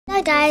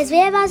Hi guys,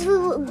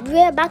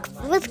 we're back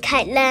with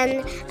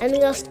Caitlin, and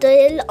we are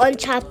still on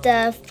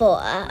chapter 4,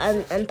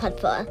 on part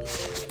 4.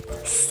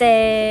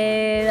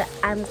 So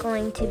I'm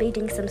going to be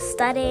doing some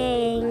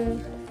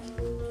studying.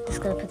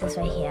 Just gonna put this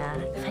right here.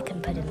 If I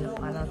can put it in the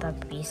bottle,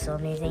 that'd be so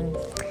amazing.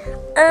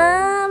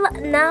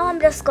 Now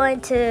I'm just going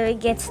to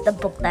get the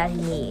book that I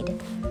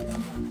need.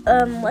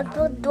 What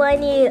book do I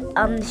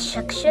need?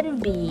 Section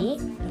B.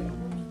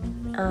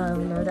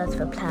 No, that's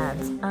for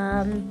plants.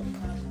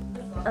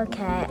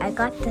 Okay, I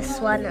got this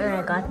one and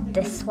I got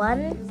this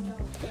one.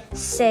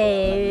 So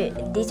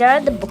these are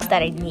the books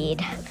that I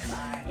need.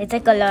 It's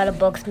like a lot of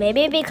books.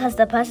 Maybe because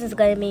the person's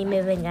going to be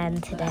moving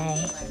in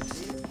today.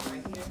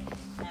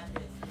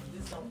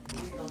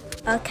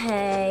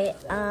 Okay,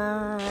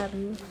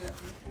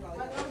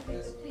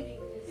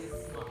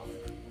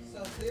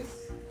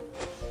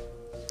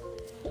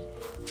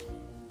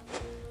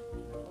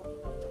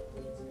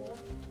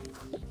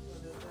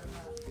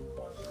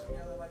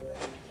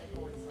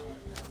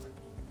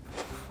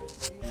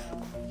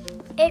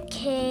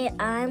 Okay,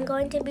 I'm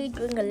going to be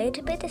doing a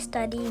little bit of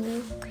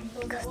studying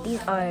because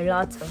these are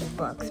lots of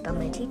books. But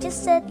my teacher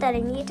said that I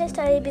need to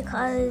study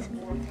because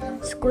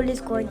school is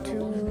going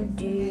to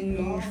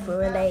do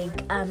for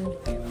like,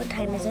 what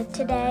time is it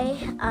today?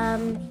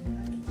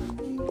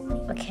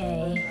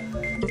 Okay.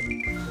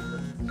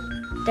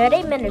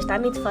 30 minutes,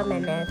 that means 4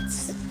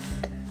 minutes.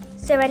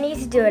 So I need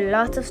to do a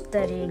lot of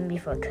studying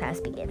before class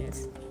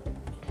begins.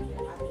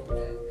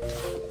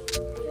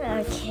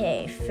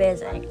 Okay,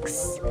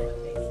 physics.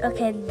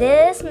 Okay,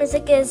 this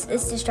music is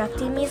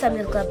distracting me, so I'm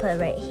just gonna put it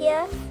right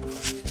here.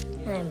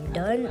 And I'm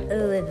done.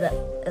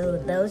 Oh,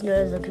 those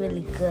noodles look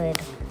really good.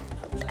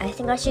 I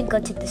think I should go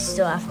to the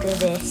store after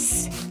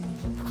this.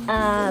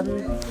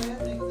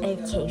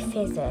 Okay,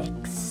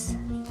 physics.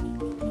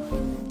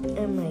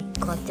 Oh my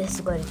god, this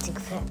is going to take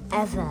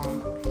forever.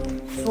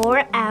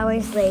 4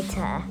 hours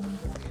later.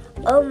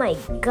 Oh my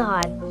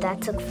god, that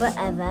took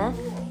forever.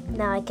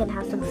 Now I can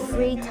have some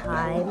free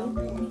time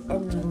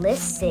and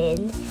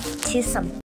listen to some